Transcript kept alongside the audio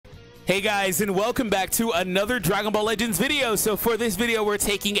Hey guys, and welcome back to another Dragon Ball Legends video. So for this video, we're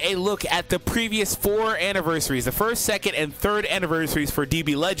taking a look at the previous 4 anniversaries, the first, second, and third anniversaries for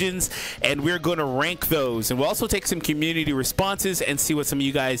DB Legends, and we're going to rank those. And we'll also take some community responses and see what some of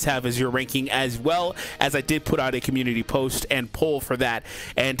you guys have as your ranking, as well as I did put out a community post and poll for that.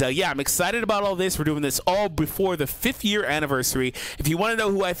 And yeah, I'm excited about all this. We're doing this all before the 5th year anniversary. If you want to know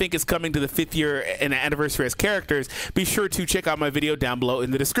who I think is coming to the 5th year anniversary as characters, be sure to check out my video down below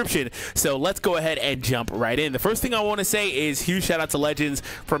in the description. So let's go ahead and jump right in. The first thing I want to say is huge shout out to Legends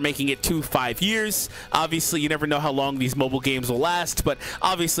for making it to 5 years. Obviously, you never know how long these mobile games will last, but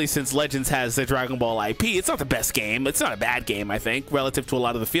obviously since Legends has the Dragon Ball IP, it's not the best game. It's not a bad game, I think, relative to a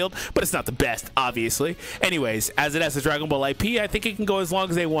lot of the field, but it's not the best, obviously. Anyways, as it has the Dragon Ball IP, I think it can go as long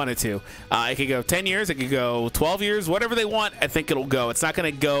as they want it to. It could go 10 years, it could go 12 years, whatever they want, I think it'll go. It's not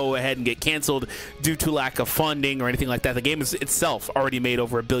going to go ahead and get canceled due to lack of funding or anything like that. The game is itself already made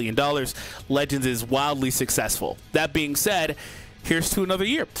over $1 billion. Legends is wildly successful. That being said, here's to another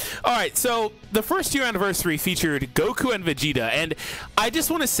year. All right, so the first year anniversary featured Goku and Vegeta, and I just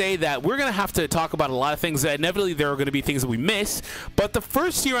want to say that we're going to have to talk about a lot of things. That inevitably there are going to be things that we miss, but the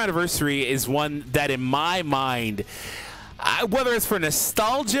first year anniversary is one that in my mind, whether it's for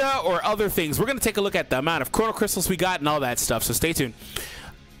nostalgia or other things, we're going to take a look at the amount of Chrono Crystals we got and all that stuff, so stay tuned.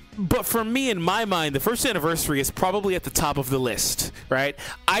 But for me, in my mind, the first anniversary is probably at the top of the list, right?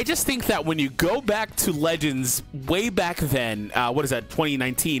 I just think that when you go back to Legends way back then, what is that,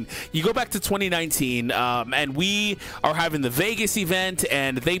 2019? You go back to 2019, and we are having the Vegas event,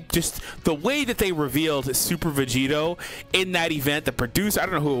 and they just, the way that they revealed Super Vegito in that event, the producer, I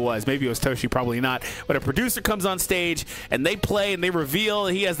don't know who it was, maybe it was Toshi, probably not, but a producer comes on stage, and they play, and they reveal,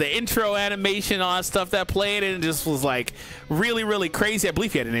 he has the intro animation on stuff that played, and it just was like really, really crazy. I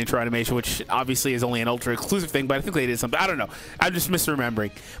believe he had an intro animation, which obviously is only an ultra exclusive thing, but I think they did something. I don't know. I'm just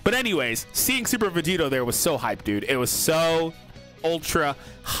misremembering. But anyways, seeing Super Vegito there was so hype, dude. It was so ultra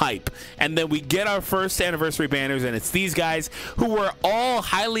hype. And then we get our first anniversary banners, and it's these guys who were all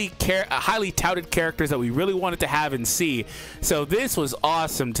highly touted characters that we really wanted to have and see. So this was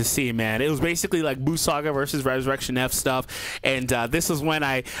awesome to see, man. It was basically like Buu Saga versus Resurrection F stuff, and this was when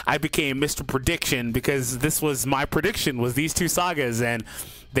I became Mr. Prediction, because this was my prediction, was these two sagas, and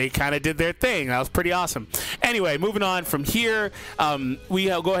they kind of did their thing. That was pretty awesome. Anyway, moving on from here, we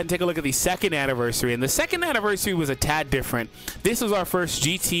go ahead and take a look at the second anniversary. And the second anniversary was a tad different. This was our first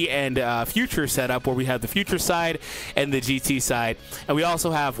GT and Future setup, where we have the Future side and the GT side. And we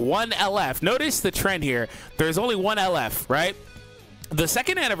also have one LF. Notice the trend here. There's only one LF, right?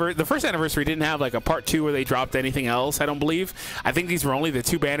 The first anniversary didn't have like a part 2 where they dropped anything else, I don't believe. I think these were only the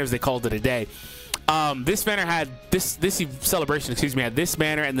 2 banners. They called it a day. This banner had this celebration, excuse me, had this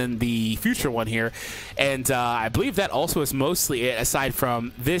banner and then the Future one here, and I believe that also is mostly it, aside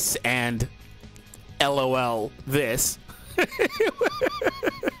from this and LOL this.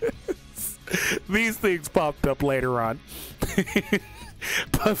 These things popped up later on.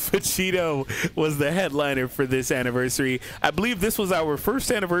 But Vegito was the headliner for this anniversary. I believe this was our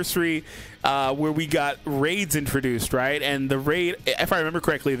first anniversary where we got raids introduced, right? And the raid, if I remember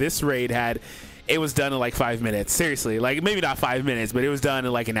correctly, this raid it was done in like 5 minutes. Seriously, like maybe not 5 minutes, but it was done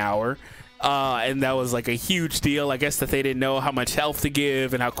in like an hour. And that was like a huge deal. I guess that they didn't know how much health to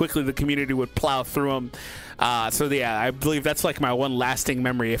give and how quickly the community would plow through them. So yeah, I believe that's like my one lasting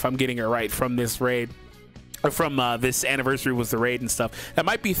memory, if I'm getting it right, from this raid. From this anniversary was the raid and stuff. That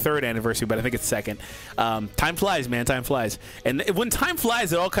might be third anniversary, but I think it's second. Time flies, man. Time flies. And when time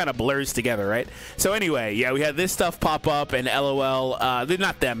flies, it all kind of blurs together, right? So anyway, yeah, we had this stuff pop up, and LOL. They're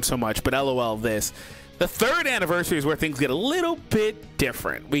not them so much, but LOL this. The third anniversary is where things get a little bit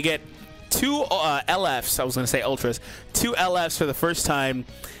different. We get 2 LFs. I was going to say Ultras. 2 LFs for the first time,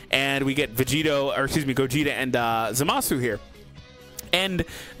 and we get Gogeta and Zamasu here. And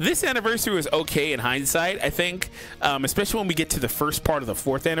this anniversary was okay in hindsight, I think, especially when we get to the first part of the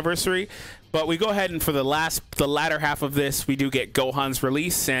 4th anniversary. But we go ahead and for the latter half of this, we do get Gohan's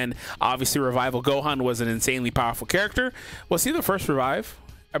release, and obviously Revival Gohan was an insanely powerful character. Was he the first Revive?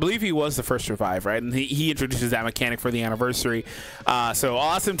 I believe he was the first Revive, right? And he introduces that mechanic for the anniversary. So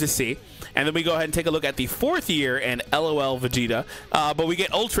awesome to see. And then we go ahead and take a look at the 4th year and LOL Vegeta. But we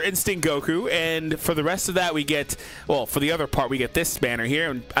get Ultra Instinct Goku. And for the rest of that, we get, well, for the other part, we get this banner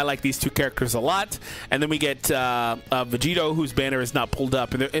here. And I like these 2 characters a lot. And then we get Vegito, whose banner is not pulled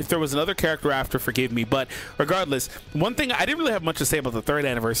up. And if there was another character after, forgive me. But regardless, one thing, I didn't really have much to say about the 3rd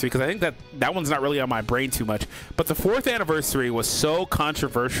anniversary, because I think that one's not really on my brain too much. But the 4th anniversary was so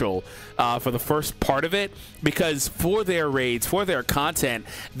controversial controversial for the first part of it, because for their raids, for their content,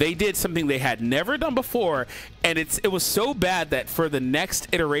 they did something they had never done before, and it was so bad that for the next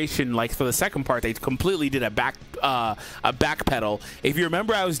iteration, like for the second part, they completely did a backpedal. If you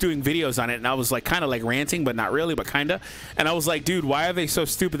remember, I was doing videos on it, and I was like kind of like ranting, but not really, but kind of. And I was like, dude, why are they so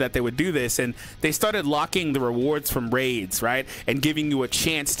stupid that they would do this? And they started locking the rewards from raids, right, and giving you a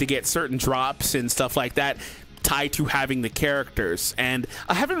chance to get certain drops and stuff like that tied to having the characters. And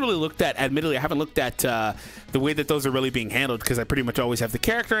I haven't really looked at, admittedly, I haven't looked at the way that those are really being handled, because I pretty much always have the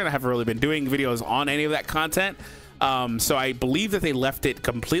character, and I haven't really been doing videos on any of that content. So I believe that they left it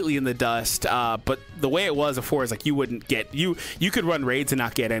completely in the dust. But the way it was before is like you wouldn't get, you could run raids and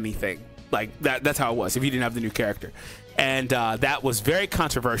not get anything. Like that's how it was if you didn't have the new character. And that was very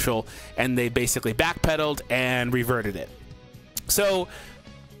controversial, and they basically backpedaled and reverted it. So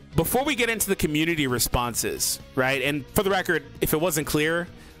before we get into the community responses, right, and for the record, if it wasn't clear,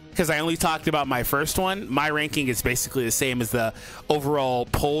 because I only talked about my first one, my ranking is basically the same as the overall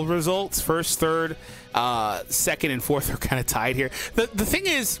poll results. First, third, second, and fourth are kind of tied here. The thing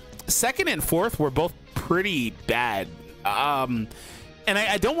is, second and fourth were both pretty bad. And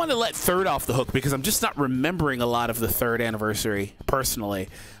I don't want to let third off the hook, because I'm just not remembering a lot of the third anniversary personally.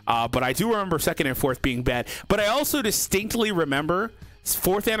 But I do remember second and fourth being bad. But I also distinctly remember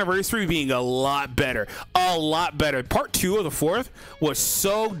fourth anniversary being a lot better. A lot better. Part 2 of the fourth was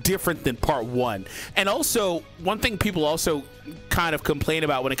so different than part 1. And also, one thing people also kind of complain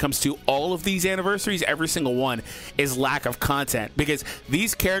about when it comes to all of these anniversaries, every single one, is lack of content, because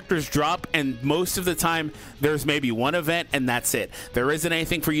these characters drop, and most of the time there's maybe one event and that's it. There isn't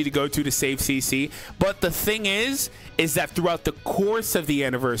anything for you to go to save CC. But the thing is that throughout the course of the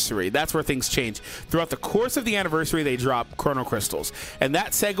anniversary, that's where things change. Throughout the course of the anniversary, they drop chrono crystals, and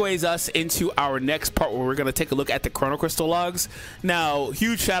that segues us into our next part, where we're going to take a look at the chrono crystal logs. Now,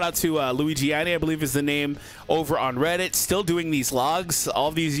 huge shout out to Luigiani, I believe is the name, over on Reddit, still doing these logs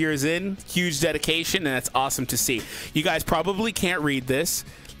all these years in. Huge dedication, and that's awesome to see. You guys probably can't read this.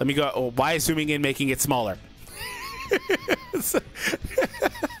 Let me go. Oh, why is zooming in making it smaller? Let's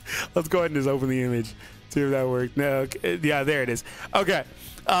go ahead and just open the image, see if that worked. No, okay. Yeah, there it is. Okay.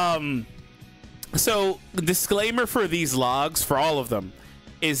 So the disclaimer for these logs, for all of them,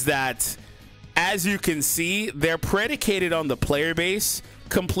 is that, as you can see, they're predicated on the player base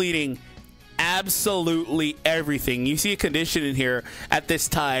completing absolutely everything. You see a condition in here at this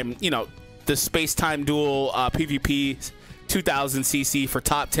time, you know, the space-time duel PvP 2000 CC for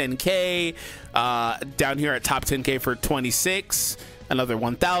top 10k, down here at top 10k for 26, another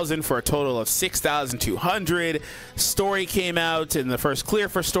 1000 for a total of 6,200. Story came out in the first clear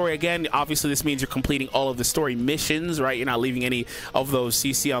for story. Again, obviously this means you're completing all of the story missions, right? You're not leaving any of those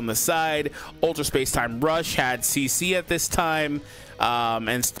CC on the side. Ultra Space Time Rush had CC at this time.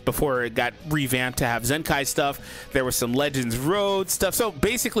 And before it got revamped to have Zenkai stuff, there was some Legends Road stuff. So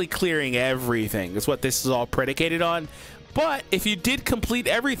basically clearing everything is what this is all predicated on. But if you did complete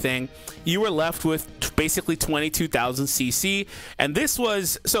everything, you were left with basically 22,000 CC. And this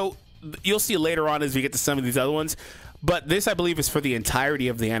was, so you'll see later on as we get to some of these other ones, but this, I believe, is for the entirety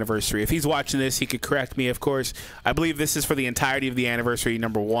of the anniversary. If he's watching this, he could correct me, of course. I believe this is for the entirety of the anniversary,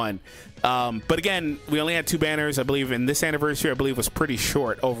 #1. But again, we only had 2 banners. I believe in this anniversary, I believe, was pretty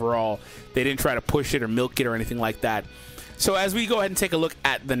short overall. They didn't try to push it or milk it or anything like that. So as we go ahead and take a look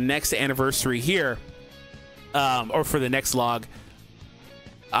at the next anniversary here, or for the next log.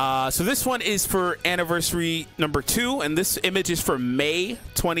 So this one is for anniversary #2, and this image is for May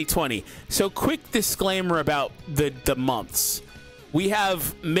 2020. So quick disclaimer about the months. We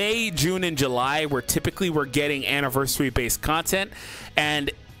have May, June, and July, where typically we're getting anniversary-based content.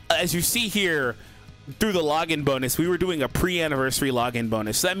 And as you see here, through the login bonus, we were doing a pre-anniversary login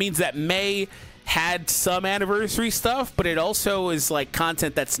bonus. So that means that May had some anniversary stuff, but it also is like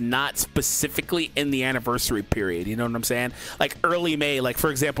content that's not specifically in the anniversary period. You know what I'm saying? Like early May, like for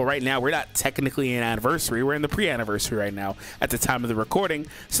example, right now, we're not technically in anniversary. We're in the pre-anniversary right now at the time of the recording.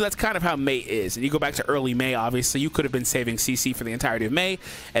 So that's kind of how May is. And you go back to early May, obviously, you could have been saving CC for the entirety of May,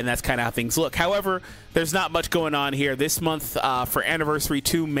 and that's kind of how things look. However, there's not much going on here. This month for anniversary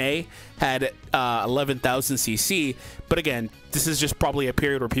 2 May had 11,000 CC. But again, this is just probably a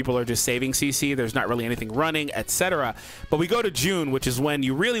period where people are just saving CC. There's not really anything running, etc. But we go to June, which is when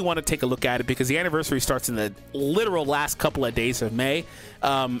you really want to take a look at it, because the anniversary starts in the literal last couple of days of May.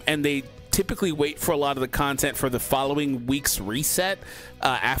 And they typically wait for a lot of the content for the following week's reset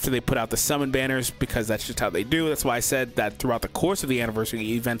after they put out the summon banners, because that's just how they do. That's why I said that throughout the course of the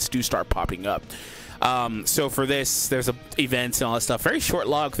anniversary, events do start popping up. So for this, there's events and all that stuff. Very short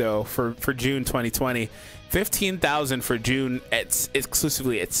log though for June 2020. 15,000 for June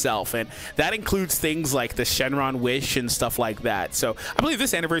exclusively itself, and that includes things like the Shenron Wish and stuff like that. So I believe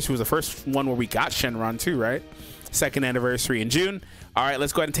this anniversary was the first one where we got Shenron too, right? Second anniversary in June. All right,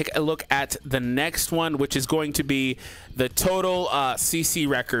 let's go ahead and take a look at the next one, which is going to be the total CC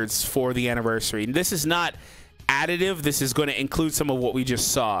records for the anniversary. And this is not additive. This is going to include some of what we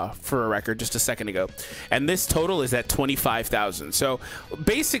just saw for a record just a second ago, and this total is at 25,000. So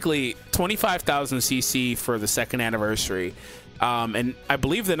basically 25,000 CC for the second anniversary, and I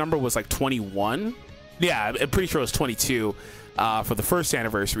believe the number was like 21. Yeah, I'm pretty sure it was 22 for the first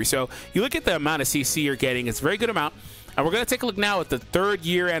anniversary. So you look at the amount of CC you're getting, it's a very good amount. And we're going to take a look now at the 3rd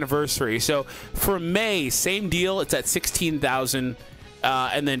year anniversary. So for May, same deal, it's at 16,000,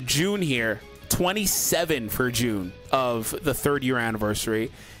 and then June here, 27 for June of the 3rd year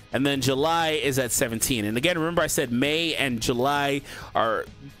anniversary, and then July is at 17. And again, remember I said May and July are,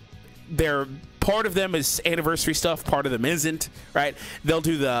 they're part of them is anniversary stuff, part of them isn't, right? They'll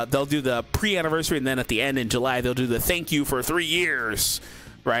do the pre-anniversary, and then at the end in July they'll do the thank you for 3 years,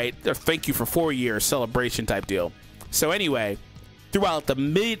 right? Or thank you for 4 years celebration type deal. So anyway, throughout the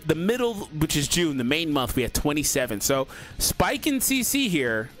middle, which is June, the main month, we had 27. So spike in CC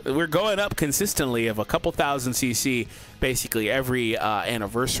here. We're going up consistently of a couple thousand CC basically every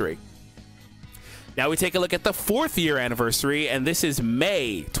anniversary. Now we take a look at the 4th year anniversary, and this is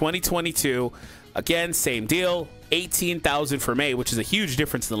May 2022. Again, same deal. 18,000 for May, which is a huge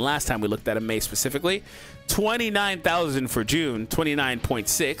difference than the last time we looked at in May specifically. 29,000 for June,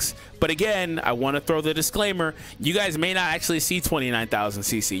 29.6. But again, I want to throw the disclaimer, you guys may not actually see 29,000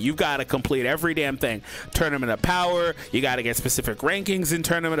 CC. You've got to complete every damn thing. Tournament of Power, you got to get specific rankings in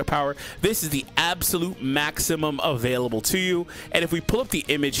Tournament of Power. This is the absolute maximum available to you. And if we pull up the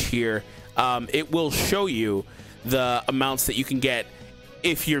image here, it will show you the amounts that you can get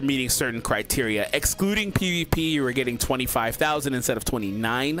if you're meeting certain criteria. Excluding PvP, you were getting 25,000 instead of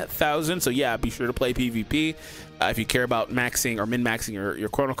 29,000. So yeah, be sure to play PvP if you care about maxing or min-maxing your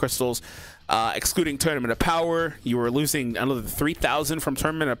chrono crystals. Excluding Tournament of Power, you were losing another 3,000 from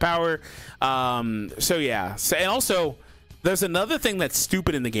Tournament of Power. So yeah. So, and also, there's another thing that's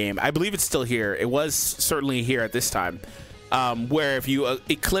stupid in the game. I believe it's still here. It was certainly here at this time. Where if you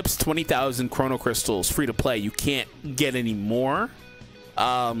eclipse 20,000 chrono crystals free to play, you can't get any more.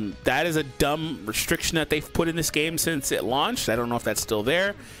 That is a dumb restriction that they've put in this game since it launched. I don't know if that's still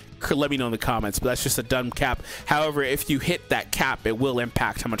there. Let me know in the comments, but that's just a dumb cap. However, if you hit that cap, it will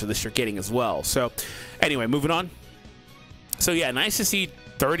impact how much of this you're getting as well. So anyway, moving on. So yeah, nice to see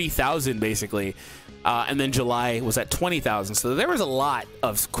 30,000 basically. And then July was at 20,000. So there was a lot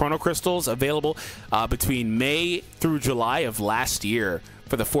of chrono crystals available between May through July of last year.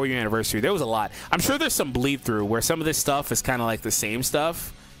 For the 4-year anniversary, there was a lot. I'm sure there's some bleed through where some of this stuff is kind of like the same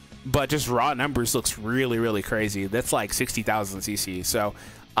stuff, but just raw numbers looks really, really crazy. That's like 60,000 CC, so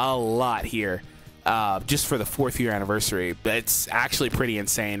a lot here just for the 4th year anniversary. But it's actually pretty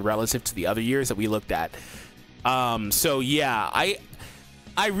insane relative to the other years that we looked at. So yeah,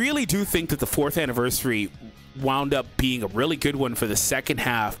 I really do think that the 4th anniversary wound up being a really good one for the second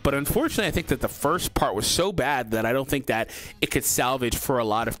half, but unfortunately I think that the first part was so bad that I don't think that it could salvage for a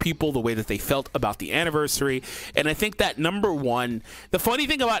lot of people the way that they felt about the anniversary. And I think that number one, the funny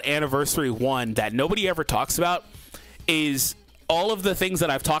thing about anniversary 1 that nobody ever talks about is all of the things that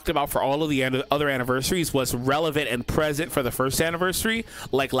I've talked about for all of the other anniversaries was relevant and present for the first anniversary,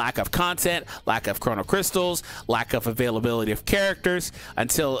 like lack of content, lack of chrono crystals, lack of availability of characters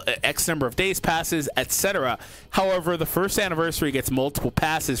until X number of days passes, etc. However, the first anniversary gets multiple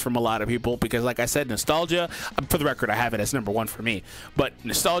passes from a lot of people because, like I said, nostalgia, for the record, I have it as number 1 for me, but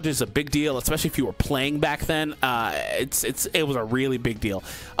nostalgia is a big deal, especially if you were playing back then. It was a really big deal.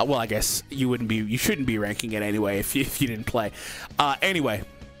 Well, I guess you shouldn't be ranking it anyway if you didn't play. Anyway,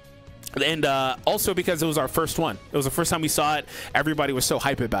 and also because it was our first one. It was the first time we saw it. Everybody was so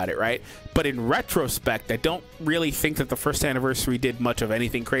hype about it, right? But in retrospect, I don't really think that the first anniversary did much of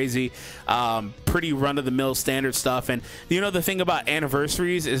anything crazy. Pretty run-of-the-mill standard stuff. And you know, the thing about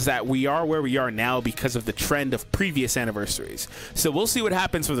anniversaries is that we are where we are now because of the trend of previous anniversaries. So we'll see what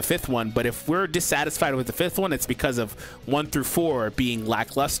happens for the 5th one. But if we're dissatisfied with the 5th one, it's because of 1 through 4 being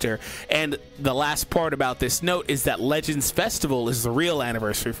lackluster. And the last part about this note is that Legends Festival is the real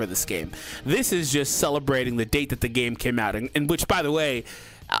anniversary for this game. This is just celebrating the date that the game came out, and which, by the way,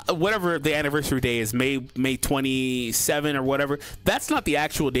 whatever the anniversary day is, May 27 or whatever. That's not the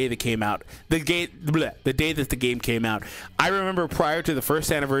actual day that came out. The day that the game came out. I remember prior to the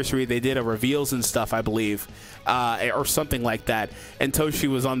first anniversary, they did a reveals and stuff, I believe, or something like that. And Toshi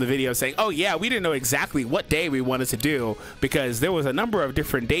was on the video saying, "Oh yeah, we didn't know exactly what day we wanted to do because there was a number of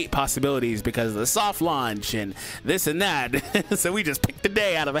different date possibilities because of the soft launch and this and that. So we just picked the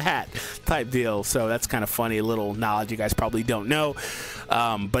day out of a hat, type deal." So that's kind of funny, a little knowledge you guys probably don't know.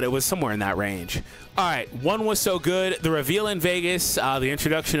 But it was somewhere in that range. All right, one was so good. The reveal in Vegas, the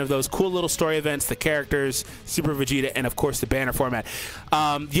introduction of those cool little story events, the characters, Super Vegeta, and of course the banner format.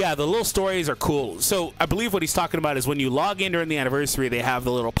 Yeah, the little stories are cool. So I believe what he's talking about is when you log in during the anniversary, they have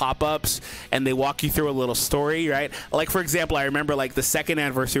the little pop-ups and they walk you through a little story, right? Like, for example, I remember like the second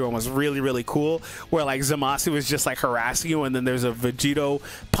anniversary one was really, really cool, where like Zamasu was just like harassing you, and then there's a Vegito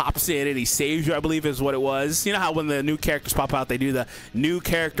pops in and he saves you, I believe is what it was. You know how when the new characters pop out, they do the new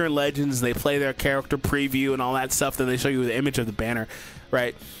character legends, they play their character preview and all that stuff, then they show you the image of the banner,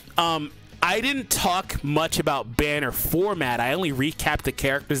 right? I didn't talk much about banner format. I only recapped the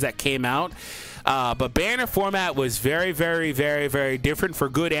characters that came out. But banner format was very, very, very, very different for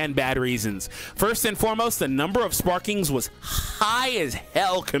good and bad reasons. First and foremost, the number of sparkings was high as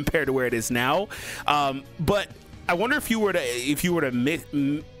hell compared to where it is now. But I wonder if you were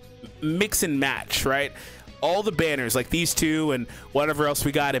to mix and match, right? All the banners like these two and whatever else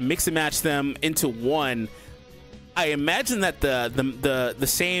we got and mix and match them into one. I imagine that the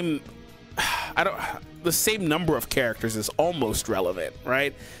same the same number of characters is almost relevant,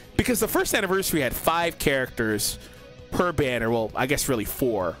 right? Because the first anniversary had 5 characters per banner. Well, I guess really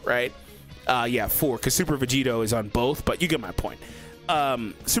 4, right? Yeah, 4, because Super Vegito is on both, but you get my point.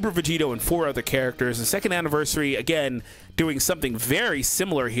 Super Vegito and 4 other characters. The second anniversary, again, doing something very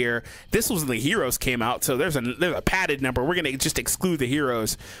similar here. This was when the heroes came out, so there's a padded number. We're gonna just exclude the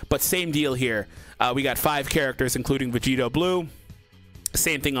heroes, but same deal here. We got 5 characters, including Vegito Blue.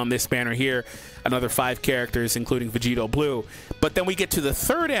 Same thing on this banner here, another 5 characters, including Vegito Blue. But then we get to the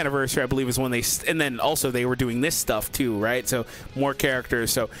third anniversary, I believe, is when and then also they were doing this stuff too, right? So more characters.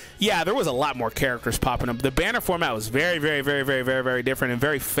 So yeah, there was a lot more characters popping up. The banner format was very, very, very, very, very, very different and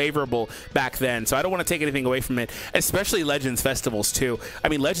very favorable back then. So I don't want to take anything away from it, especially Legends Festivals too. I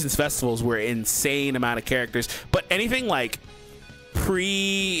mean, Legends Festivals were insane amount of characters, but anything like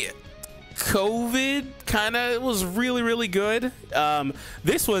COVID kind of was really, really good.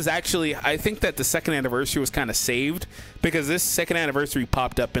 This was actually, I think that the second anniversary was kind of saved because this second anniversary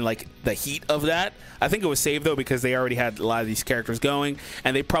popped up in like the heat of that. I think it was saved though because they already had a lot of these characters going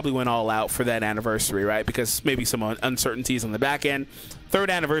and they probably went all out for that anniversary, right? Because maybe some uncertainties on the back end. Third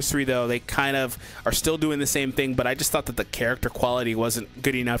anniversary though, they kind of are still doing the same thing, but I just thought that the character quality wasn't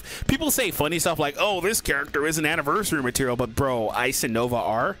good enough. People say funny stuff like, oh, this character isn't anniversary material, but bro, Ice and Nova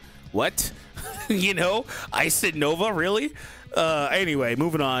are. What? You know, Ice and Nova, really? Anyway,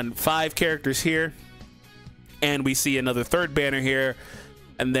 moving on. 5 characters here, and we see another third banner here,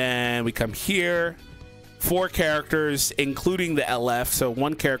 and then we come here. 4 characters, including the LF, so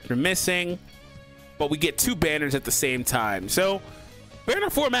 1 character missing, but we get 2 banners at the same time. So banner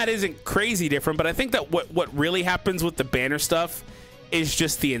format isn't crazy different, but I think that what really happens with the banner stuff is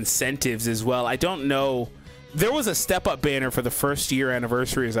just the incentives as well. I don't know. There was a step-up banner for the first year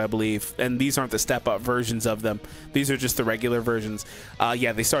anniversaries, I believe, and these aren't the step-up versions of them. These are just the regular versions.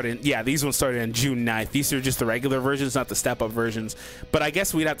 Yeah, these ones started on June 9th. These are just the regular versions, not the step-up versions. But I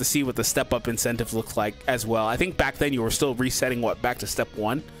guess we'd have to see what the step-up incentives look like as well. I think back then you were still resetting, back to step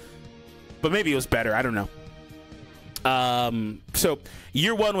 1? But maybe it was better. I don't know. So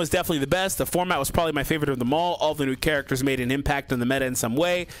year 1 was definitely the best. The format was probably my favorite of them all. All the new characters made an impact on the meta in some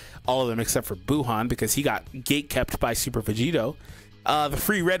way. All of them except for Buhan because he got gate-kept by Super Vegito. The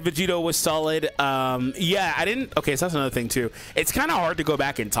free red Vegito was solid. Yeah, okay, so that's another thing too. It's kind of hard to go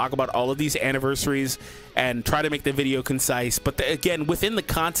back and talk about all of these anniversaries and try to make the video concise, but again, within the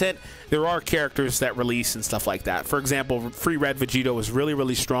content, there are characters that release and stuff like that. For example, free red Vegito was really,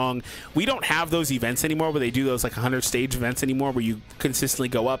 really strong. We don't have those events anymore where they do those like 100 stage events anymore where you consistently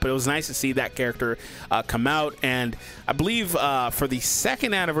go up, but it was nice to see that character come out. And I believe for the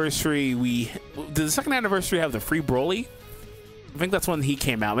second anniversary, did the second anniversary have the free Broly? I think that's when he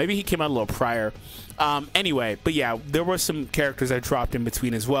came out. Maybe he came out a little prior. Anyway, but yeah, there were some characters I dropped in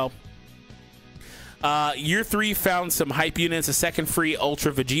between as well. Year 3 found some hype units. A second free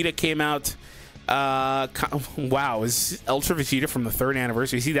Ultra Vegeta came out. Wow, is Ultra Vegeta from the third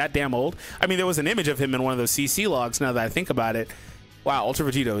anniversary? Is he that damn old? I mean, there was an image of him in one of those CC logs now that I think about it. Wow,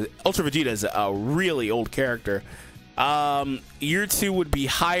 Ultra Vegeta is a really old character. Year 2 would be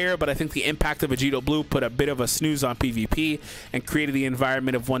higher, but I think the impact of Vegito Blue put a bit of a snooze on PvP and created the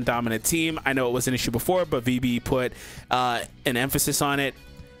environment of one dominant team. I know it was an issue before, but VB put an emphasis on it.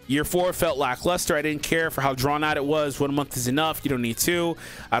 Year 4 felt lackluster. I didn't care for how drawn out it was. 1 month is enough. You don't need 2.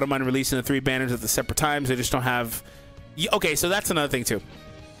 I don't mind releasing the 3 banners at the separate times. They just don't have... Okay, so that's another thing too.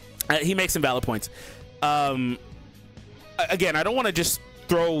 He makes some valid points. Again, I don't want to just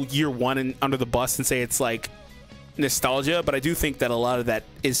throw year 1 under the bus and say it's like nostalgia, but I do think that a lot of that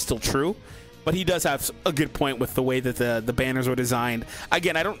is still true. But he does have a good point with the way that the banners were designed.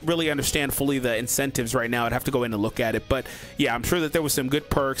 Again, I don't really understand fully the incentives right now. I'd have to go in and look at it. But yeah, I'm sure that there was some good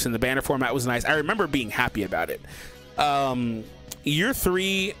perks and the banner format was nice. I remember being happy about it. Year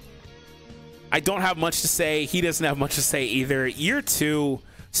 3, I don't have much to say. He doesn't have much to say either. Year 2,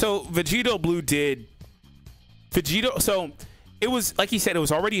 so Vegito Blue did... So it was, like he said, it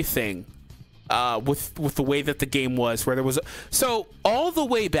was already a thing. With the way that the game was, where there was so all the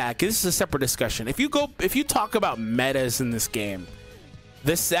way back, this is a separate discussion. If you talk about metas in this game,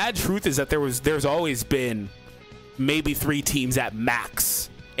 the sad truth is that there's always been maybe 3 teams at max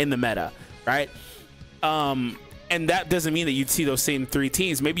in the meta, right? And that doesn't mean that you'd see those same 3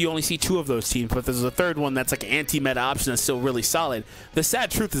 teams. Maybe you only see 2 of those teams, but there's a 3rd one that's like an anti-meta option that's still really solid. The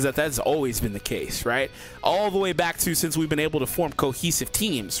sad truth is that that's always been the case, right? All the way back to since we've been able to form cohesive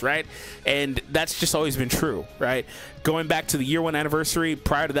teams, right? And that's just always been true, right? Going back to the year 1 anniversary,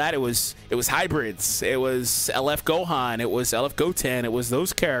 prior to that, it was hybrids, it was LF Gohan, it was LF Goten, it was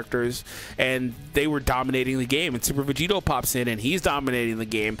those characters, and they were dominating the game. And Super Vegito pops in, and he's dominating the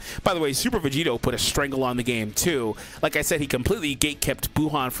game. By the way, Super Vegito put a strangle on the game too. Like I said, he completely gatekept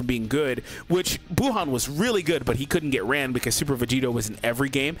Buhan from being good, which Buhan was really good, but he couldn't get ran because Super Vegito was in every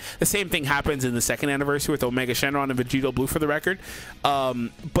game. The same thing happens in the 2nd anniversary with Omega Shenron and Vegito Blue, for the record.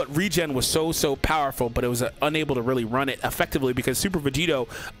 But regen was so powerful, but it was unable to really run it effectively because Super Vegito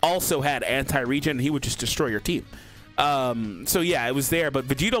also had anti-regen, and he would just destroy your team. So yeah, it was there, but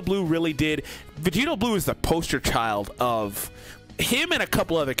Vegito Blue really did. Vegito Blue is the poster child of him and a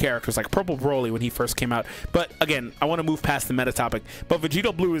couple other characters like Purple Broly when he first came out. But again, I want to move past the meta topic, but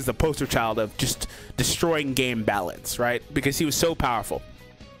Vegito Blue is the poster child of just destroying game balance, right? Because he was so powerful.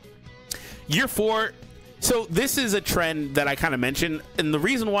 Year 4, so this is a trend that I kind of mentioned, and the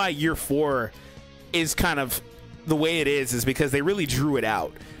reason why year 4 is kind of the way it is because they really drew it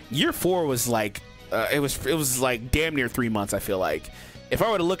out. Year 4 was like it was like damn near 3 months. I feel like if I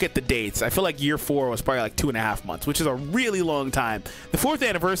were to look at the dates, I feel like year 4 was probably like 2.5 months, which is a really long time. The 4th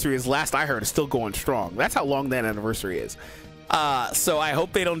anniversary, is last I heard, is still going strong. That's how long that anniversary is. So I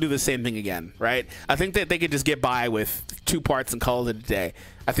hope they don't do the same thing again, right? I think that they could just get by with 2 parts and call it a day.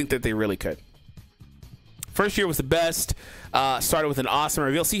 I think that they really could. First year was the best. Started with an awesome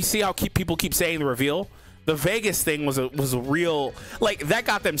reveal. See how people keep saying the reveal? The Vegas thing was a real, like, that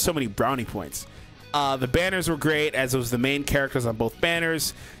got them so many brownie points. The banners were great, as it was the main characters on both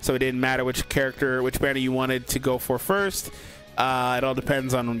banners, so it didn't matter which banner you wanted to go for first. It all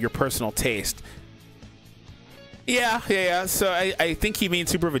depends on your personal taste. Yeah. So I think he means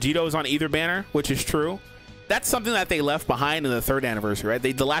Super Vegito is on either banner, which is true. That's something that they left behind in the 3rd anniversary, right?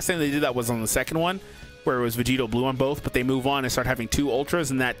 The last time they did that was on the 2nd one, where it was Vegito Blue on both, but they move on and start having 2 Ultras,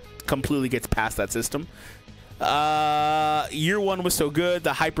 and that completely gets past that system. Year 1 was so good.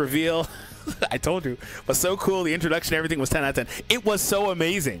 The hype reveal, I told you, was so cool. The introduction, everything was 10 out of 10. It was so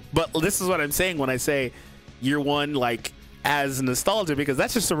amazing. But this is what I'm saying when I say year 1, like, as nostalgia, because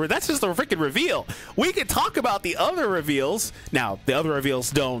that's just a freaking reveal. We could talk about the other reveals. Now, the other reveals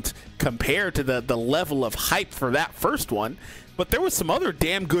don't compare to the level of hype for that first one. But there was some other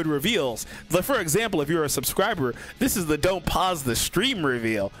damn good reveals. Like, for example, if you're a subscriber, this is the don't pause the stream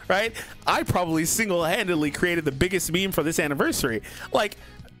reveal, right? I probably single-handedly created the biggest meme for this anniversary. Like,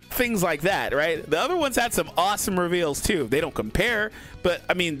 things like that, right? The other ones had some awesome reveals too. They don't compare, but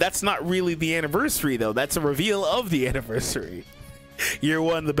I mean, that's not really the anniversary though. That's a reveal of the anniversary. Year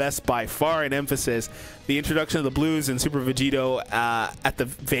 1, the best by far in emphasis. The introduction of the Blues and Super Vegito at the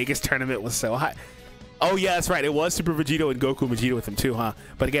Vegas tournament was so high. Oh yeah, that's right. It was Super Vegito and Goku Vegeta with him too, huh?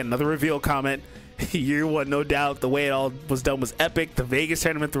 But again, another reveal comment. Year 1, no doubt. The way it all was done was epic. The Vegas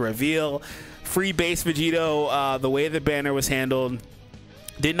tournament, the reveal, free base Vegito, the way the banner was handled,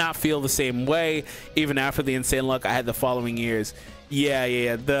 did not feel the same way. Even after the insane luck I had the following years.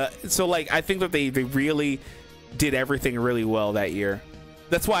 Yeah. So like, I think that they really did everything really well that year.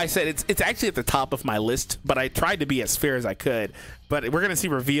 That's why I said it's actually at the top of my list, but I tried to be as fair as I could. But we're gonna see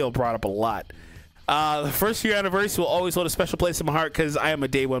reveal brought up a lot. The first year anniversary will always hold a special place in my heart because I am a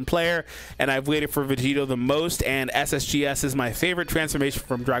day one player and I've waited for Vegito the most, and SSGS is my favorite transformation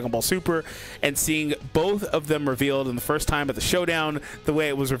from Dragon Ball Super, and seeing both of them revealed in the first time at the showdown, the way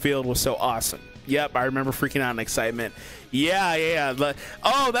it was revealed was so awesome. Yep, I remember freaking out in excitement. Yeah.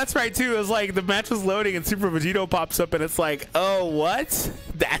 Oh, that's right too. It was like the match was loading and Super Vegito pops up and it's like, oh, what?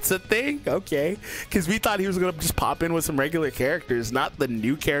 That's a thing? Okay. Because we thought he was going to just pop in with some regular characters, not the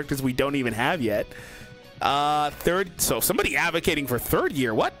new characters we don't even have yet. So somebody advocating for third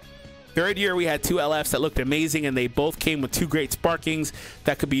year. What? Third year, we had two LFs that looked amazing, and they both came with two great sparkings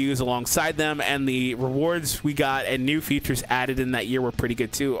that could be used alongside them, and the rewards we got and new features added in that year were pretty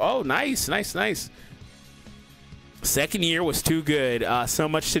good too. Oh, nice. Second year was too good. So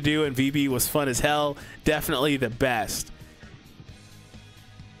much to do, and VB was fun as hell. Definitely the best.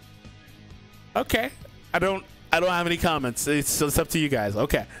 Okay, I don't have any comments. It's up to you guys.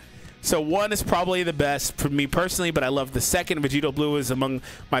 Okay. So 1 is probably the best for me personally, but I love the second. Vegito Blue is among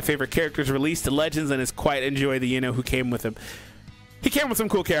my favorite characters released to Legends, and is quite enjoy the who came with him. He came with some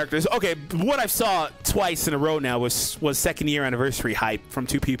cool characters. Okay, what I saw twice in a row now was second year anniversary hype from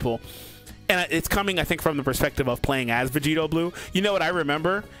two people. And it's coming, I think, from the perspective of playing as Vegito Blue. You know what I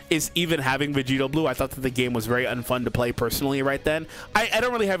remember is even having Vegito Blue, I thought that the game was very unfun to play personally right then. I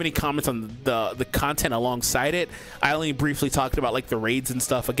don't really have any comments on the content alongside it. I only briefly talked about like the raids and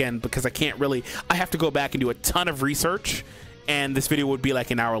stuff again because I have to go back and do a ton of research, and this video would be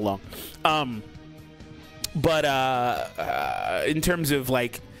like an hour long. In terms of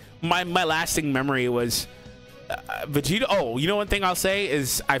like my lasting memory was Vegito. Oh, you know, one thing I'll say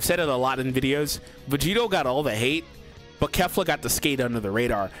is, I've said it a lot in videos, Vegito got all the hate, but Kefla got to skate under the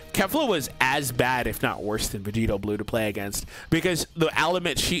radar. Kefla was as bad, if not worse, than Vegito Blue to play against, because the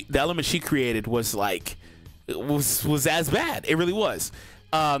element she created was like was as bad. It really was.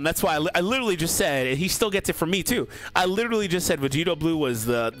 That's why I literally just said, and he still gets it from me too, I literally just said Vegito Blue was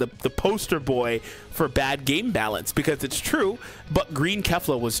the poster boy for bad game balance, because it's true, but Green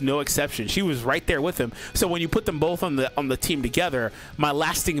Kefla was no exception. She was right there with him. So when you put them both on the team together, my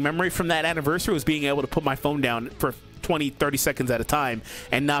lasting memory from that anniversary was being able to put my phone down for 20-30 seconds at a time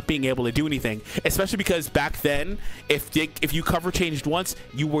and not being able to do anything, especially because back then if you cover changed once,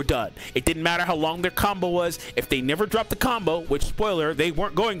 you were done. It didn't matter how long their combo was. If they never dropped the combo, which, spoiler, they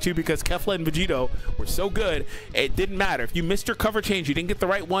weren't going to because Kefla and Vegito were so good, it didn't matter. If you missed your cover change, you didn't get the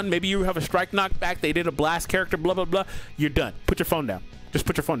right one, maybe you have a strike knockback, they did a blast character, blah blah blah, you're done. Put your phone down. Just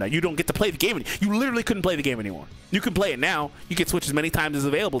put your phone down. You don't get to play the game. You literally couldn't play the game anymore. You can play it now. You can switch as many times as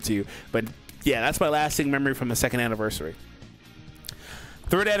available to you, but yeah, that's my lasting memory from the second anniversary.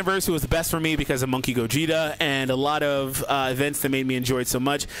 Third anniversary was the best for me because of Monkey Gogeta and a lot of events that made me enjoy it so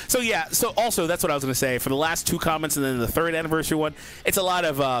much. So yeah, so also that's what I was going to say. For the last two comments and then the third anniversary one, it's a lot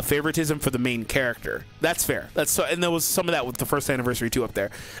of favoritism for the main character. That's fair. And there was some of that with the first anniversary too up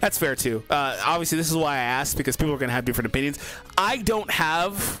there. That's fair too. Obviously, this is why I asked, because people are going to have different opinions. I don't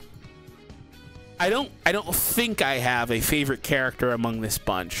think I have a favorite character among this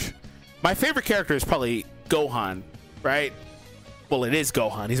bunch. My favorite character is probably Gohan, right? Well, it is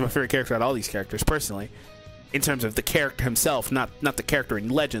Gohan. He's my favorite character out of all these characters, personally, in terms of the character himself, not the character in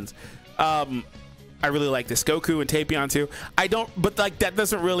Legends. I really like this Goku and Tapion too. But like that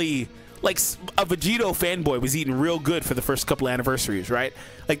doesn't really, like, a Vegito fanboy was eating real good for the first couple of anniversaries, right?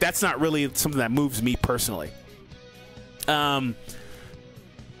 Like, that's not really something that moves me personally.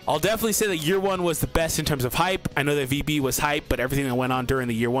 I'll definitely say that year one was the best in terms of hype. I know that VB was hype, but everything that went on during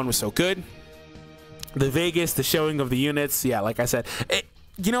the year one was so good. The Vegas, the showing of the units, yeah, like I said,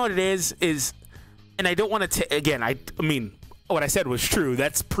 you know what it is, and I don't want to, again, I mean, what I said was true.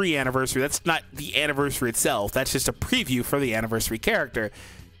 That's pre-anniversary. That's not the anniversary itself. That's just a preview for the anniversary character.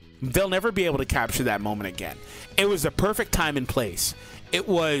 They'll never be able to capture that moment again. It was a perfect time and place. It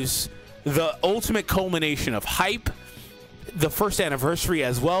was the ultimate culmination of hype. The first anniversary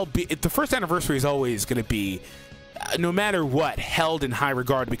as well. The first anniversary is always going to be, no matter what, held in high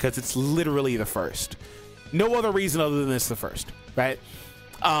regard because it's literally the first. No other reason other than it's the first, right?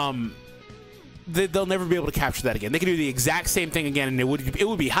 They'll never be able to capture that again. They can do the exact same thing again, and it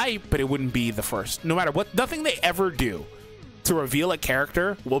would be hype, but it wouldn't be the first. No matter what, nothing they ever do to reveal a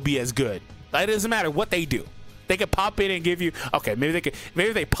character will be as good. It doesn't matter what they do. They could pop in and give you, okay, maybe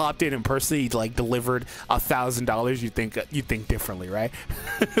if they popped in and personally like delivered $1,000, you'd think differently, right?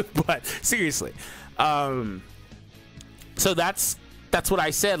 But seriously, so that's what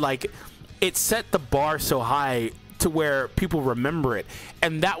I said. Like, it set the bar so high to where people remember it,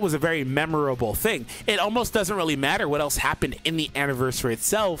 and that was a very memorable thing. It almost doesn't really matter what else happened in the anniversary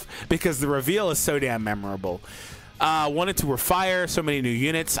itself because the reveal is so damn memorable. 1 and 2 were fire, so many new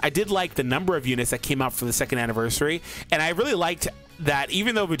units. I did like the number of units that came out for the second anniversary, and I really liked that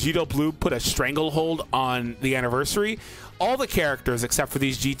even though Vegito Blue put a stranglehold on the anniversary, all the characters except for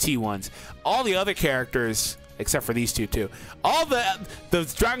these GT ones, all the other characters except for these two too, all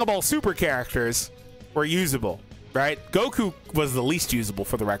the Dragon Ball Super characters were usable, right? Goku was the least usable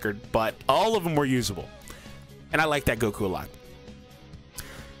for the record, but all of them were usable, and I like that Goku a lot.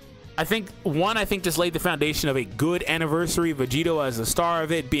 I think just laid the foundation of a good anniversary. Vegito as the star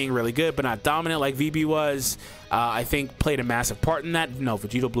of it, being really good but not dominant like VB was, I think played a massive part in that. No,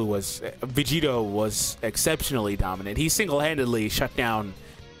 Vegito was exceptionally dominant. He single-handedly shut down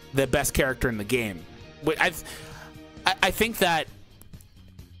the best character in the game. But I think that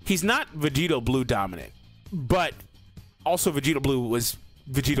he's not Vegito Blue dominant, but also Vegito Blue was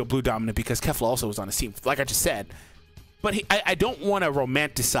Vegito Blue dominant because Kefla also was on his team, like I just said. But I don't want to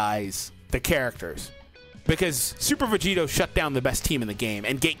romanticize the characters because Super Vegito shut down the best team in the game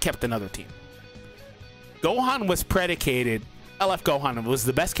and gate-kept another team. Gohan was predicated. LF Gohan was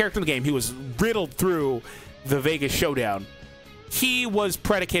the best character in the game. He was riddled through the Vegas Showdown. He was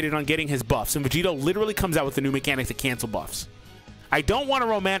predicated on getting his buffs, and Vegito literally comes out with the new mechanic to cancel buffs. I don't want to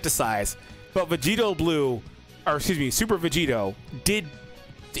romanticize, but Vegito Blue, or excuse me, Super Vegito did.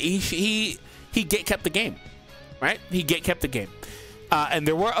 He gate-kept the game. Right? He kept the game. And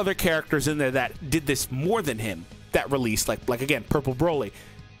there were other characters in there that did this more than him that released, like again, Purple Broly.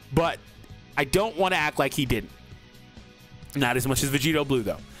 But I don't want to act like he didn't. Not as much as Vegito Blue,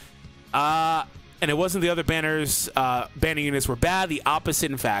 though. And it wasn't the other banners. Banner units were bad. The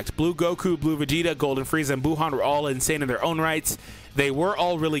opposite, in fact. Blue Goku, Blue Vegeta, Golden Frieza, and Buhan were all insane in their own rights. They were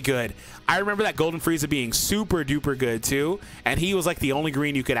all really good. I remember that Golden Frieza being super duper good too, and he was like the only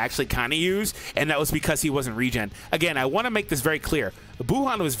green you could actually kind of use, and that was because he wasn't regen. Again, I want to make this very clear.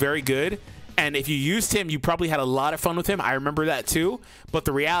 Buhan was very good, and if you used him, you probably had a lot of fun with him. I remember that too, but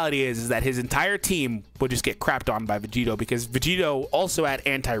the reality is that his entire team would just get crapped on by Vegito because Vegito also had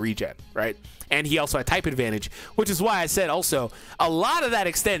anti-regen, right? And he also had type advantage, which is why I said also a lot of that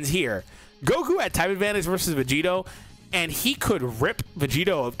extends here. Goku had type advantage versus Vegito, and he could rip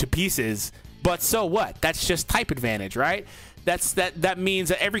Vegito to pieces, but so what? That's just type advantage, right? That means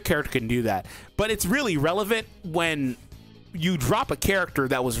that every character can do that. But it's really relevant when you drop a character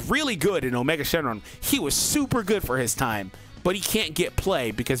that was really good in Omega Shenron. He was super good for his time, but he can't get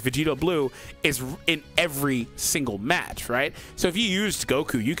play because Vegito Blue is in every single match, right? So if you used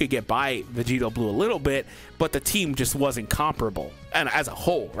Goku, you could get by Vegito Blue a little bit, but the team just wasn't comparable and as a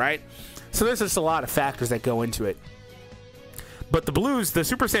whole, right? So there's just a lot of factors that go into it. But the Blues, the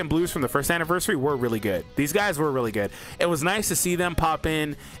Super Saiyan Blues from the first anniversary were really good. These guys were really good. It was nice to see them pop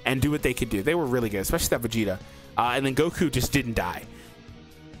in and do what they could do. They were really good, especially that Vegeta. And then Goku just didn't die.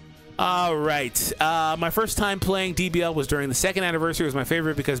 All right. My first time playing DBL was during the second anniversary. It was my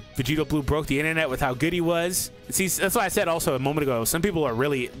favorite because Vegito Blue broke the internet with how good he was. See, that's why I said also a moment ago, some people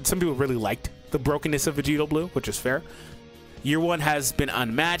really liked the brokenness of Vegito Blue, which is fair. Year 1 has been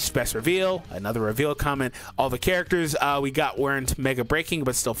unmatched. Best reveal. Another reveal comment. All the characters we got weren't mega breaking,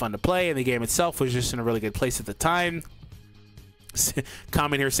 but still fun to play. And the game itself was just in a really good place at the time.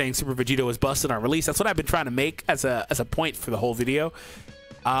 Comment here saying Super Vegito was busted on release. That's what I've been trying to make as a point for the whole video.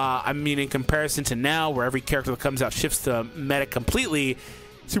 I mean, in comparison to now, where every character that comes out shifts the meta completely,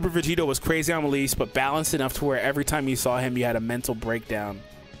 Super Vegito was crazy on release, but balanced enough to where every time you saw him, you had a mental breakdown.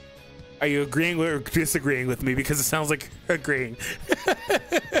 Are you agreeing or disagreeing with me? Because it sounds like agreeing.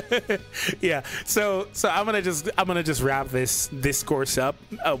 Yeah. So I'm gonna just wrap this discourse up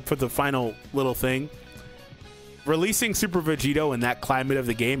for the final little thing. Releasing Super Vegito in that climate of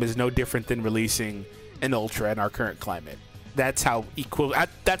the game is no different than releasing an Ultra in our current climate. That's how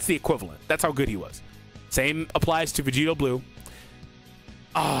that's the equivalent. That's how good he was. Same applies to Vegito Blue.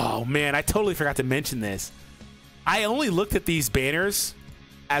 Oh man, I totally forgot to mention this. I only looked at these banners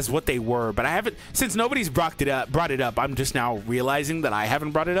as what they were, but I haven't, since nobody's brought it up, I'm just now realizing that I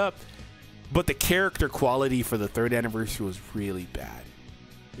haven't brought it up. But the character quality for the third anniversary was really bad.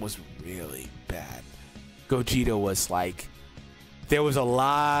 Gogeta was like, there was a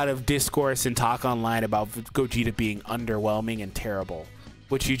lot of discourse and talk online about Gogeta being underwhelming and terrible,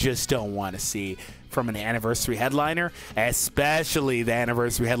 which you just don't want to see from an anniversary headliner, especially the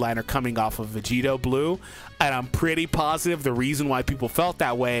anniversary headliner coming off of Vegito Blue. And I'm pretty positive the reason why people felt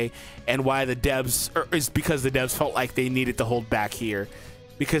that way and why the devs, is because the devs felt like they needed to hold back here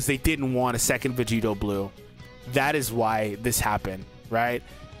because they didn't want a second Vegito Blue. That is why this happened, right?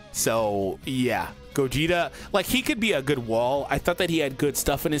 So yeah, Gogeta, like, he could be a good wall. I thought that he had good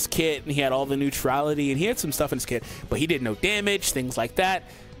stuff in his kit and he had all the neutrality and he had some stuff in his kit, but he did no damage, things like that.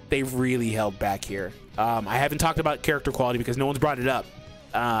 they've really held back here. I haven't talked about character quality because no one's brought it up.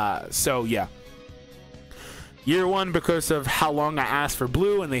 So yeah. Year one because of how long I asked for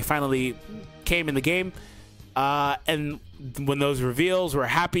blue and they finally came in the game. And when those reveals were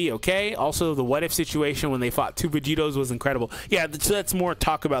happy, okay. Also, the what if situation when they fought two Vegetos was incredible. Yeah, so that's more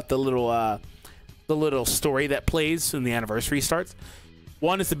talk about the little story that plays when the anniversary starts.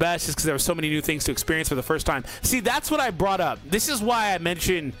 One is the best just because there were so many new things to experience for the first time. See, that's what I brought up. This is why I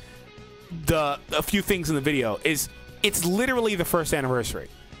mentioned a few things in the video. Is it's literally the first anniversary.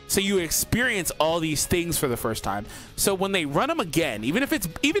 So you experience all these things for the first time. So when they run them again, even if it's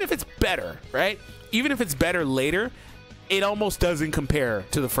better, right? Even if it's better later, it almost doesn't compare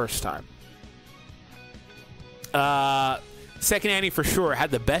to the first time. Second Annie for sure.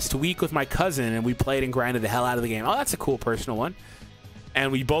 Had the best week with my cousin, and we played and grinded the hell out of the game. Oh, that's a cool personal one.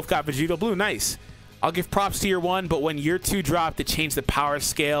 And we both got Vegito Blue. Nice. I'll give props to year one, but when year two dropped, it changed the power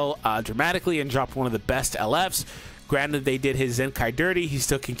scale dramatically and dropped one of the best LFs. Granted, they did his Zenkai dirty. He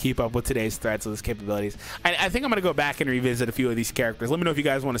still can keep up with today's threats with his capabilities. I think I'm going to go back and revisit a few of these characters. Let me know if you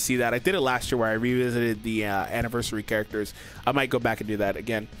guys want to see that. I did it last year where I revisited the anniversary characters. I might go back and do that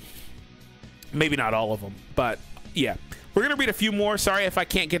again. Maybe not all of them, but yeah. We're going to read a few more. Sorry if I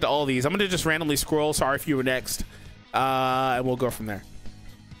can't get to all of these. I'm going to just randomly scroll. Sorry if you were next. And we'll go from there.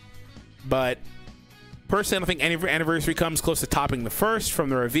 But personally, I don't think any anniversary comes close to topping the first from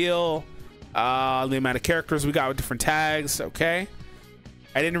the reveal. The amount of characters we got with different tags. Okay.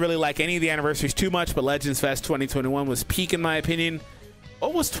 I didn't really like any of the anniversaries too much, but Legends Fest 2021 was peak in my opinion.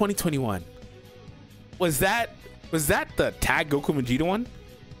 What was 2021? Was that the tag Goku Vegeta one?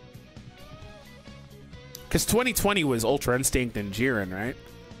 Because 2020 was Ultra Instinct and Jiren, right?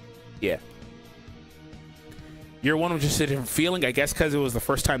 Yeah. Year one was just a different feeling, I guess because it was the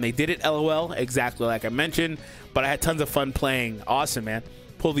first time they did it, LOL, exactly like I mentioned. But I had tons of fun playing. Awesome, man.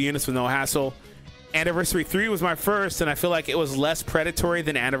 Pull the units with no hassle. Anniversary 3 was my first, and I feel like it was less predatory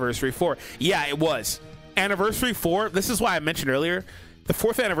than Anniversary 4. Yeah, it was. Anniversary 4, this is why I mentioned earlier, the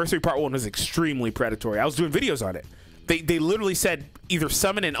 4th Anniversary Part 1 was extremely predatory. I was doing videos on it. They literally said either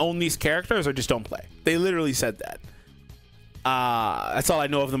summon and own these characters or just don't play. They literally said that. That's all I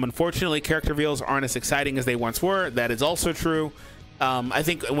know of them. Unfortunately, character reveals aren't as exciting as they once were. That is also true. I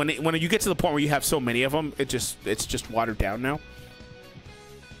think when you get to the point where you have so many of them, it's just watered down now.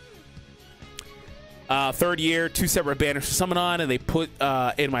 Third year, 2 separate banners to summon on, and they put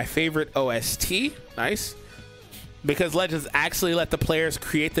in my favorite OST. Nice. Because Legends actually let the players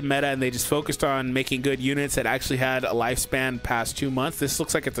create the meta, and they just focused on making good units that actually had a lifespan past 2 months. This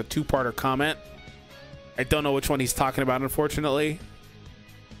looks like it's a 2-parter comment. I don't know which one he's talking about, unfortunately.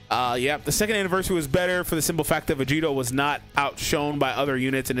 Yeah, the second anniversary was better for the simple fact that Vegito was not outshone by other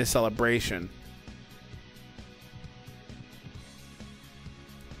units in his celebration.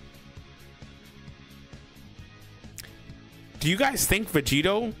 Do you guys think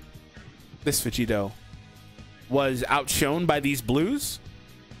Vegito, this Vegito, was outshone by these blues?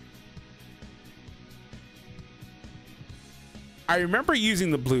 I remember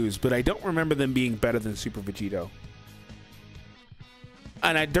using the blues, but I don't remember them being better than Super Vegito.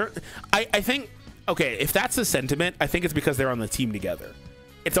 And I think, okay, if that's the sentiment, I think it's because they're on the team together.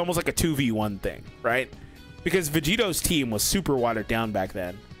 It's almost like a 2v1 thing, right? Because Vegito's team was super watered down back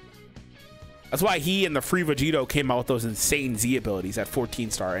then. That's why he and the free Vegito came out with those insane Z abilities at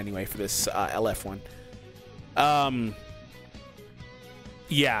 14-star anyway for this LF one.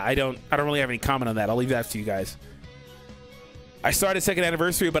 Yeah, I don't really have any comment on that. I'll leave that to you guys. I started second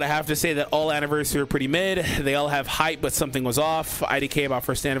anniversary, but I have to say that all anniversaries are pretty mid. They all have hype, but something was off. IDK about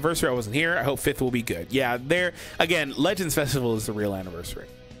first anniversary. I wasn't here. I hope 5th will be good. Yeah, there again, Legends Festival is the real anniversary.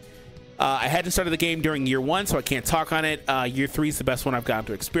 I hadn't started the game during year 1, so I can't talk on it. Year 3 is the best one I've gotten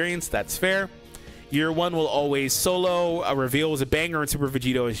to experience. That's fair. Year 1 will always solo. A reveal was a banger, and Super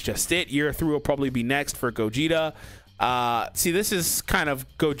Vegito is just it. Year 3 will probably be next for Gogeta. See, this is kind of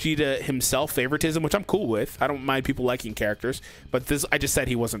Gogeta himself favoritism, which I'm cool with. I don't mind people liking characters, but this, I just said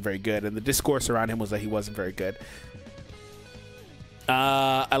he wasn't very good, and the discourse around him was that he wasn't very good.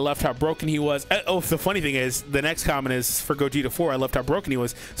 I loved how broken he was. Oh, the funny thing is, the next comment is for Gogeta 4. I loved how broken he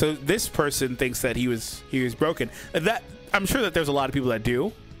was. So this person thinks that he was broken. That I'm sure that there's a lot of people that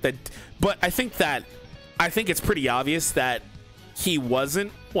do that, but I think it's pretty obvious that he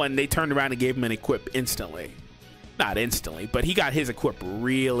wasn't when they turned around and gave him an equip instantly. Not instantly, but he got his equip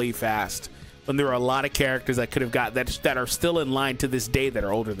really fast. When there were a lot of characters that could have got that are still in line to this day that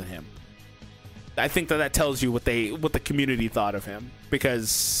are older than him. I think that tells you what the community thought of him,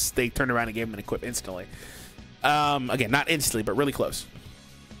 because they turned around and gave him an equip instantly. Again, not instantly, but really close.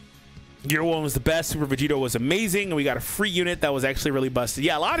 Year 1 was the best. Super Vegito was amazing, and we got a free unit that was actually really busted.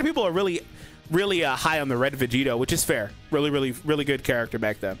 Yeah, a lot of people are really high on the red Vegito, which is fair. Really good character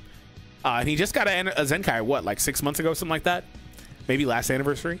back then. And he just got a Zenkai, what, like 6 months ago, something like that? Maybe last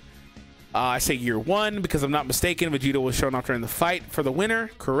anniversary. I say year 1 because I'm not mistaken. Vegito was shown off during the fight for the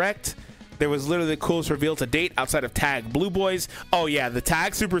winner. Correct. There was literally the coolest reveal to date outside of Tag Blue Boys. Oh yeah, the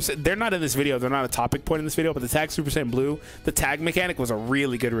Tag Super, they're not in this video. They're not a topic point in this video, but the Tag Super Saiyan Blue, the tag mechanic was a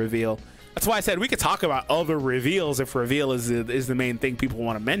really good reveal. That's why I said we could talk about other reveals if reveal is the main thing people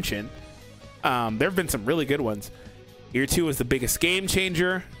want to mention. There have been some really good ones. Year 2 was the biggest game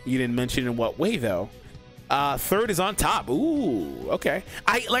changer. You didn't mention in what way though. 3rd is on top. Ooh, okay.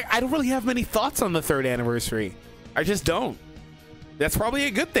 I don't really have many thoughts on the 3rd anniversary. I just don't. That's probably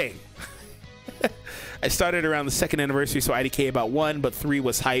a good thing. I started around the 2nd anniversary, so IDK about 1, but 3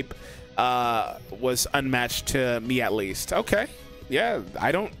 was hype. Was unmatched to me at least. Okay. Yeah,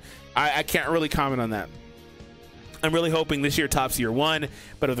 I can't really comment on that. I'm really hoping this year tops year 1,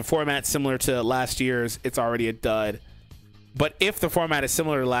 but if the format's similar to last year's, it's already a dud. But if the format is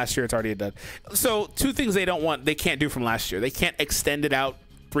similar to last year, it's already a dud. So 2 things they can't do from last year. They can't extend it out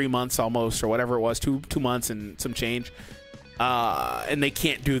 3 months almost, or whatever it was, two months and some change. And they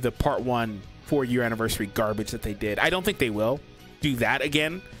can't do the part 1 4-year anniversary garbage that they did. I don't think they will do that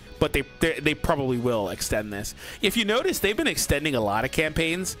again, but they probably will extend this. If you notice, they've been extending a lot of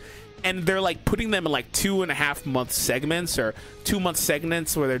campaigns, and they're like putting them in like 2.5 month segments or 2 month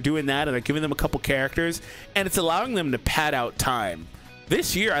segments where they're doing that, and they're giving them a couple characters, and it's allowing them to pad out time.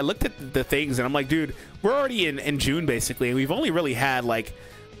 This year, I looked at the things, and I'm like, dude, we're already in June basically, and we've only really had like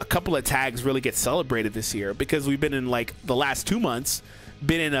a couple of tags really get celebrated this year because we've been in like the last 2 months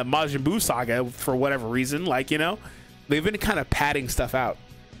been in a Majin Buu saga for whatever reason. Like, you know, they've been kind of padding stuff out,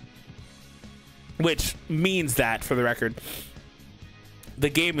 which means that, for the record, the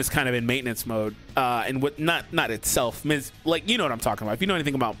game is kind of in maintenance mode, and what not itself means, like, you know what I'm talking about. If you know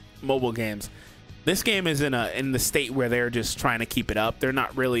anything about mobile games, this game is in the state where they're just trying to keep it up. They're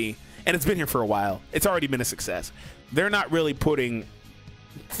not really, and it's been here for a while. It's already been a success. They're not really putting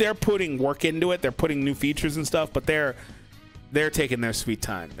work into it. They're putting new features and stuff, but they're taking their sweet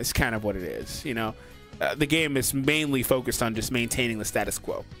time. It's kind of what it is, you know. The game is mainly focused on just maintaining the status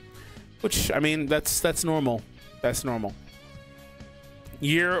quo, which, I mean, that's normal. That's normal.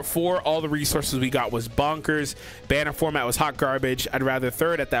 Year 4, all the resources we got was bonkers. Banner format was hot garbage. I'd rather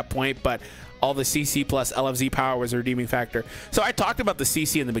 3rd at that point, but all the CC plus LFZ power was a redeeming factor. So I talked about the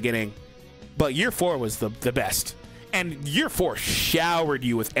CC in the beginning, but year 4 was the best. And year 4 showered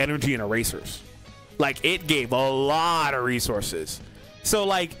you with energy and erasers. Like, it gave a lot of resources. So,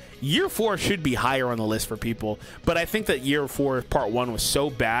 like, year 4 should be higher on the list for people. But I think that year 4 part 1 was so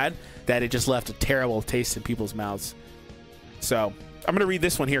bad that it just left a terrible taste in people's mouths. So I'm going to read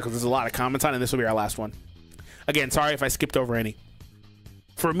this one here because there's a lot of comments on it, and this will be our last one. Again, sorry if I skipped over any.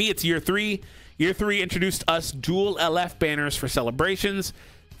 For me, it's year 3. Year 3 introduced us dual LF banners for celebrations.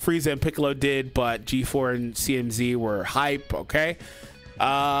 Frieza and Piccolo did, but G4 and CMZ were hype, okay?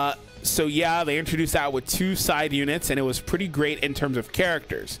 So yeah, they introduced that with 2 side units, and it was pretty great in terms of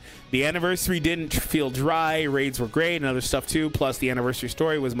characters. The anniversary didn't feel dry, raids were great, and other stuff too, plus the anniversary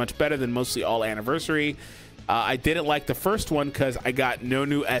story was much better than mostly all anniversary. I didn't like the first one because I got no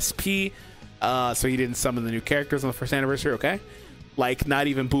new SP, so he didn't summon the new characters on the first anniversary, okay? Like, not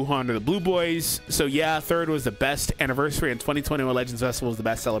even Buhan or the Blue Boys. So yeah, 3rd was the best anniversary, and 2021 Legends Festival was the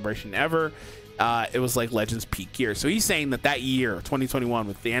best celebration ever. It was like Legends peak year. So he's saying that year, 2021,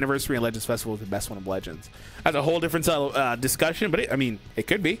 with the anniversary and Legends Festival, was the best one of Legends. That's a whole different discussion, but I mean, it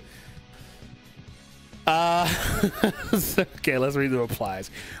could be. Okay, let's read the replies.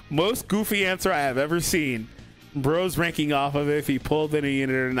 Most goofy answer I have ever seen. Bro's ranking off of if he pulled in a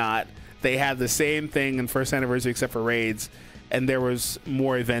unit or not. They had the same thing in first anniversary except for raids, and there was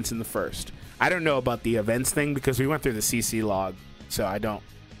more events in the first. I don't know about the events thing because we went through the CC log, so I don't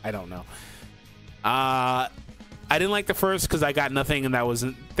know. I didn't like the first because I got nothing, and there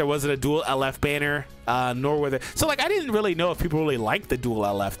wasn't a dual LF banner, nor were there. So like, I didn't really know if people really liked the dual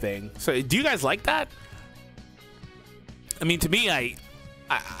LF thing. So do you guys like that? I mean, to me, I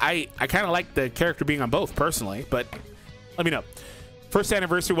kind of like the character being on both personally, but let me know. First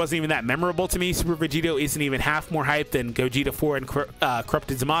anniversary wasn't even that memorable to me. Super Vegito isn't even half more hype than Gogeta 4 and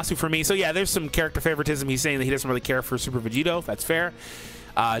Corrupted Zamasu for me. So yeah, there's some character favoritism. He's saying that he doesn't really care for Super Vegito. That's fair.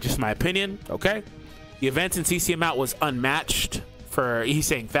 Just my opinion. Okay. The events in CC amount was unmatched. He's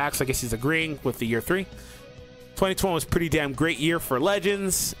saying facts. I guess he's agreeing with the year 3. 2020 was pretty damn great year for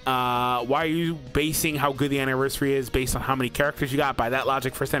Legends. Why are you basing how good the anniversary is based on how many characters you got? By that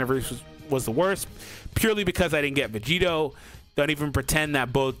logic, first anniversary was the worst. Purely because I didn't get Vegito. Don't even pretend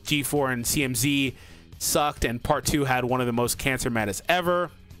that both G4 and CMZ sucked, and Part 2 had one of the most cancer metas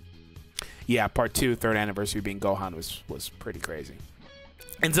ever. Yeah, Part 2, third anniversary being Gohan was pretty crazy.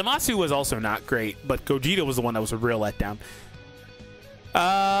 And Zamasu was also not great, but Gogeta was the one that was a real letdown.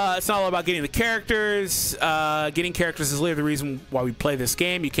 It's not all about getting the characters. Getting characters is literally the reason why we play this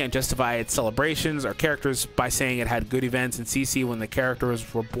game. You can't justify its celebrations or characters by saying it had good events in CC when the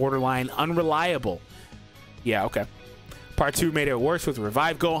characters were borderline unreliable. Yeah, okay. Part 2 made it worse with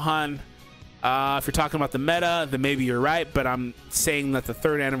Revive Gohan. If you're talking about the meta, then maybe you're right, but I'm saying that the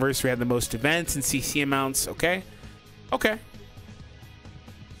third anniversary had the most events and CC amounts. Okay. Okay.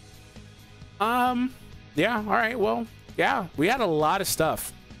 Yeah, all right, well, yeah, we had a lot of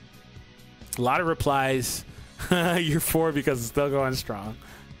stuff. A lot of replies. You're 4 because it's still going strong.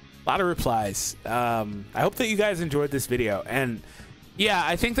 A lot of replies. I hope that you guys enjoyed this video. And yeah,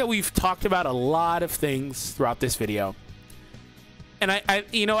 I think that we've talked about a lot of things throughout this video. And I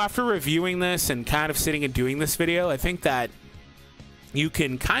you know, after reviewing this and kind of sitting and doing this video, I think that you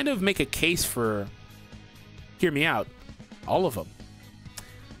can kind of make a case for, hear me out, all of them.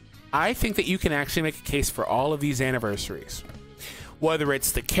 I think that you can actually make a case for all of these anniversaries. Whether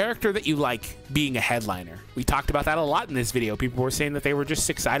it's the character that you like being a headliner. We talked about that a lot in this video. People were saying that they were just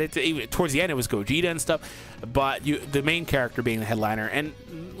excited to, even towards the end it was Gogeta and stuff, but the main character being the headliner. And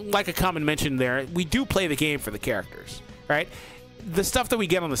like a common mention there, we do play the game for the characters, right? The stuff that we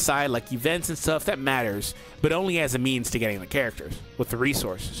get on the side, like events and stuff, that matters, but only as a means to getting the characters with the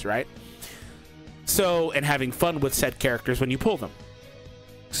resources, right? So, and having fun with said characters when you pull them.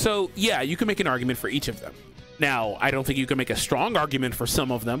 So, yeah, you can make an argument for each of them. Now, I don't think you can make a strong argument for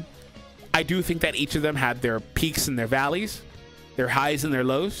some of them. I do think that each of them had their peaks and their valleys, their highs and their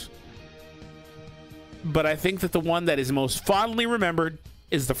lows. But I think that the one that is most fondly remembered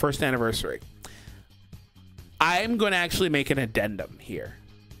is the first anniversary. I'm going to actually make an addendum here.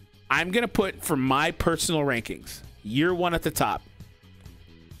 I'm going to put, for my personal rankings, year 1 at the top.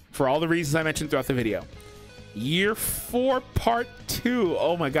 For all the reasons I mentioned throughout the video. Year 4 Part 2.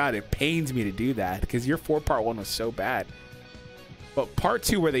 Oh my god, it pains me to do that because Year 4 Part 1 was so bad. But Part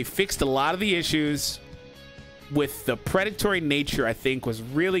 2, where they fixed a lot of the issues with the predatory nature, I think was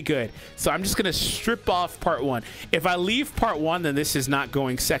really good. So I'm just going to strip off Part 1. If I leave Part 1, then this is not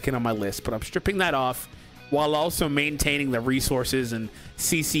going second on my list. But I'm stripping that off while also maintaining the resources and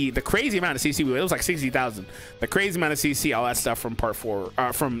CC, the crazy amount of CC. It was like 60,000. The crazy amount of CC, all that stuff from Part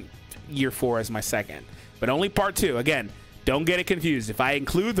 4, from Year 4 as my second. But only Part 2. Again, don't get it confused. If I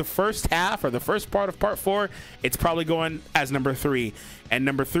include the first half or the first part of Part 4, it's probably going as number 3. And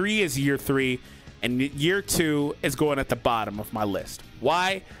number 3 is Year 3. And Year 2 is going at the bottom of my list.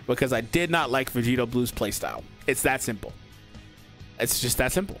 Why? Because I did not like Vegeta Blue's playstyle. It's that simple. It's just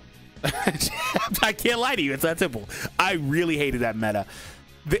that simple. I can't lie to you. It's that simple. I really hated that meta.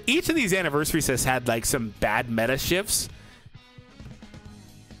 Each of these anniversaries has had like some bad meta shifts.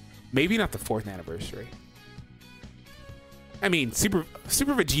 Maybe not the 4th anniversary. I mean, Super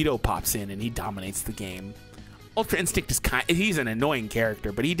Vegito pops in and he dominates the game. Ultra Instinct is he's an annoying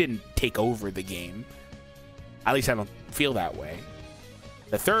character, but he didn't take over the game. At least I don't feel that way.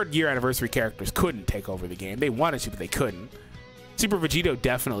 The 3rd year anniversary characters couldn't take over the game. They wanted to, but they couldn't. Super Vegito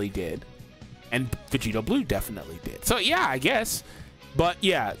definitely did. And Vegito Blue definitely did. So yeah, I guess. But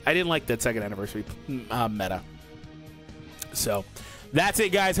yeah, I didn't like that 2nd anniversary meta. So that's it,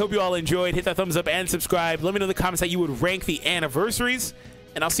 guys. Hope you all enjoyed. Hit that thumbs up and subscribe. Let me know in the comments how you would rank the anniversaries,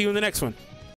 and I'll see you in the next one.